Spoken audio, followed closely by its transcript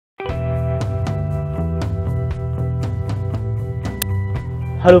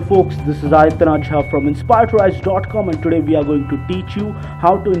Hello folks, this is Untitled from inspiredrise.com, and today we are going to teach you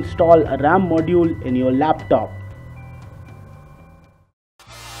how to install a RAM module in your laptop.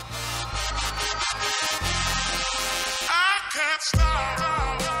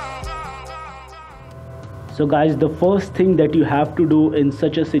 So guys, the first thing that you have to do in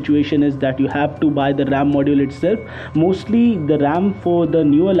such a situation is that you have to buy the RAM module itself. Mostly the RAM for the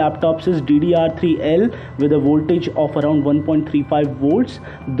newer laptops is DDR3L with a voltage of around 1.35 volts.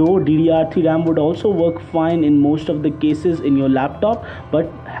 Though DDR3 RAM would also work fine in most of the cases in your laptop,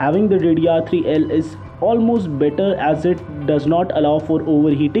 but having the DDR3L is almost better as it does not allow for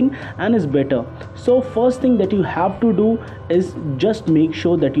overheating and is better. So first thing that you have to do is just make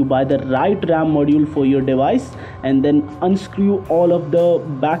sure that you buy the right RAM module for your device, and then unscrew all of the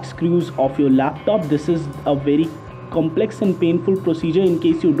back screws of your laptop. This is a very complex and painful procedure in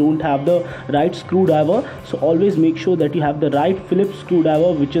case you don't have the right screwdriver. So always make sure that you have the right Phillips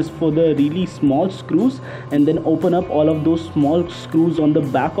screwdriver, which is for the really small screws, and then open up all of those small screws on the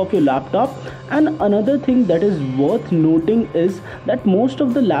back of your laptop. And another thing that is worth noting is that most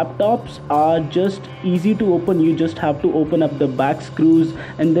of the laptops are just easy to open. You just have to open up the back screws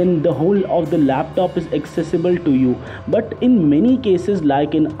and then the whole of the laptop is accessible to you. But in many cases,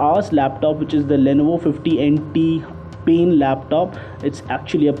 like in our laptop, which is the Lenovo 50NT pain laptop, it's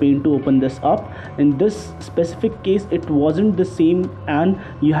actually a pain to open this up. In this specific case, it wasn't the same, and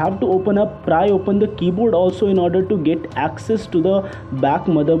you have to pry open the keyboard also in order to get access to the back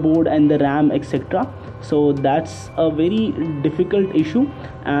motherboard and the RAM, etc. So that's a very difficult issue.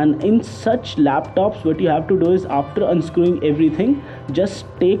 And in such laptops, what you have to do is, after unscrewing everything, just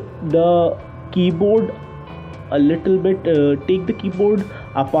take the keyboard a little bit, take the keyboard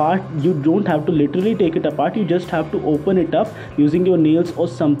apart. You don't have to literally take it apart, you just have to open it up using your nails or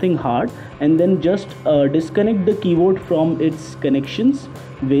something hard, and then just disconnect the keyboard from its connections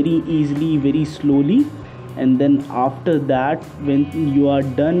very easily, very slowly. And then after that, when you are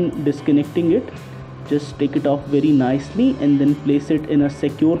done disconnecting it, just take it off very nicely and then place it in a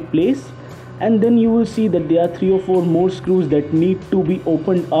secure place. And then you will see that there are 3 or 4 more screws that need to be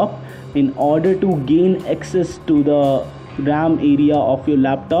opened up in order to gain access to the RAM area of your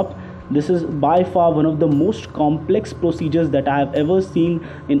laptop. This is by far one of the most complex procedures that I have ever seen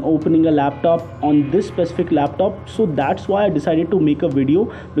in opening a laptop on this specific laptop. So that's why I decided to make a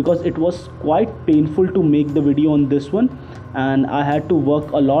video, because it was quite painful to make the video on this one, and I had to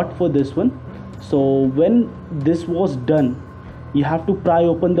work a lot for this one. So when this was done, you have to pry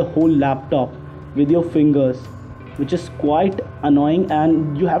open the whole laptop with your fingers, which is quite annoying,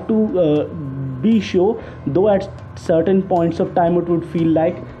 and you have to be sure, though at certain points of time it would feel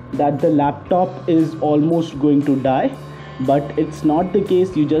like that the laptop is almost going to die, but it's not the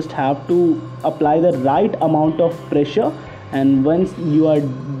case. You just have to apply the right amount of pressure, and once you are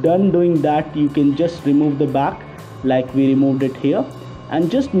done doing that, you can just remove the back like we removed it here, and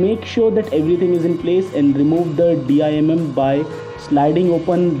just make sure that everything is in place, and remove the DIMM by sliding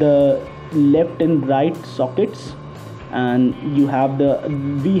open the left and right sockets. And you have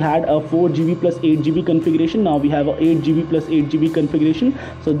we had a 4GB plus 8GB configuration. Now we have a 8GB plus 8GB configuration,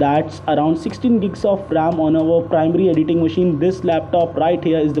 so that's around 16 gigs of RAM on our primary editing machine. This laptop right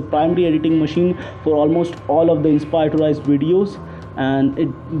here is the primary editing machine for almost all of the Inspired to Rise videos. And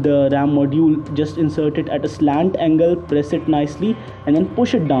the RAM module, just insert it at a slant angle, press it nicely, and then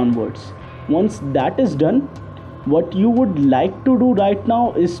push it downwards. Once that is done, what you would like to do right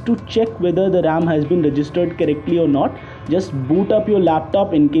now is to check whether the RAM has been registered correctly or not. Just boot up your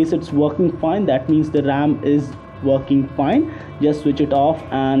laptop. In case it's working fine, that means the RAM is working fine. Just switch it off,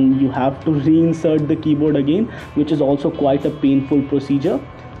 and you have to reinsert the keyboard again, which is also quite a painful procedure.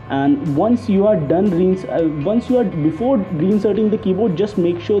 And once you are done before reinserting the keyboard, just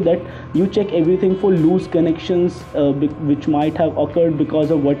make sure that you check everything for loose connections, which might have occurred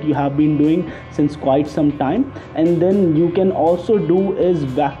because of what you have been doing since quite some time. And then you can also do is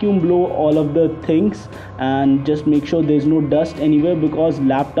vacuum blow all of the things, and just make sure there's no dust anywhere, because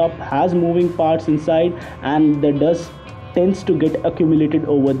laptop has moving parts inside and the dust tends to get accumulated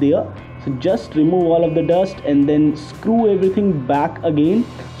over there. So just remove all of the dust and then screw everything back again,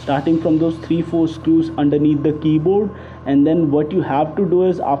 starting from those 3-4 screws underneath the keyboard. And then what you have to do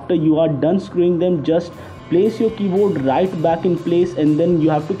is, after you are done screwing them, just place your keyboard right back in place, and then you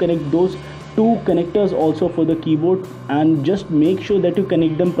have to connect those 2 connectors also for the keyboard, and just make sure that you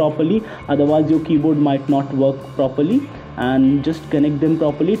connect them properly, otherwise your keyboard might not work properly. and just connect them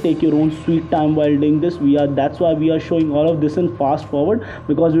properly. Take your own sweet time while doing this. That's why we are showing all of this in fast forward,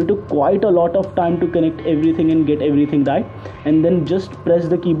 because we took quite a lot of time to connect everything and get everything right. And then just press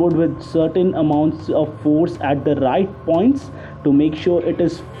the keyboard with certain amounts of force at the right points to make sure it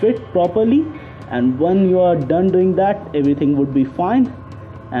is fit properly. And when you are done doing that, everything would be fine.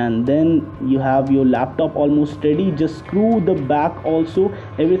 And then you have your laptop almost ready. Just screw the back also,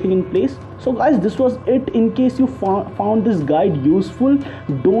 everything in place. So guys, this was it. In case you found this guide useful,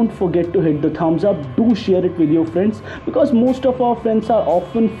 don't forget to hit the thumbs up. Do share it with your friends, because most of our friends are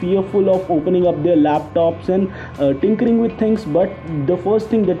often fearful of opening up their laptops and tinkering with things. But the first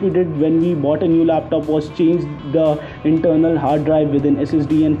thing that we did when we bought a new laptop was change the internal hard drive within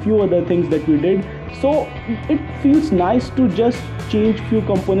SSD and few other things that we did. So it feels nice to just change few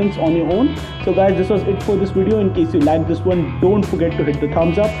components on your own. So guys, this was it for this video. In case you like this one, don't forget to hit the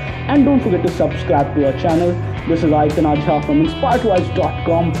thumbs up and don't forget to subscribe to our channel. This is Icon Ajha from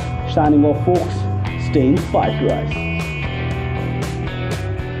inspiredwise.com signing off, folks. Stay inspired, guys.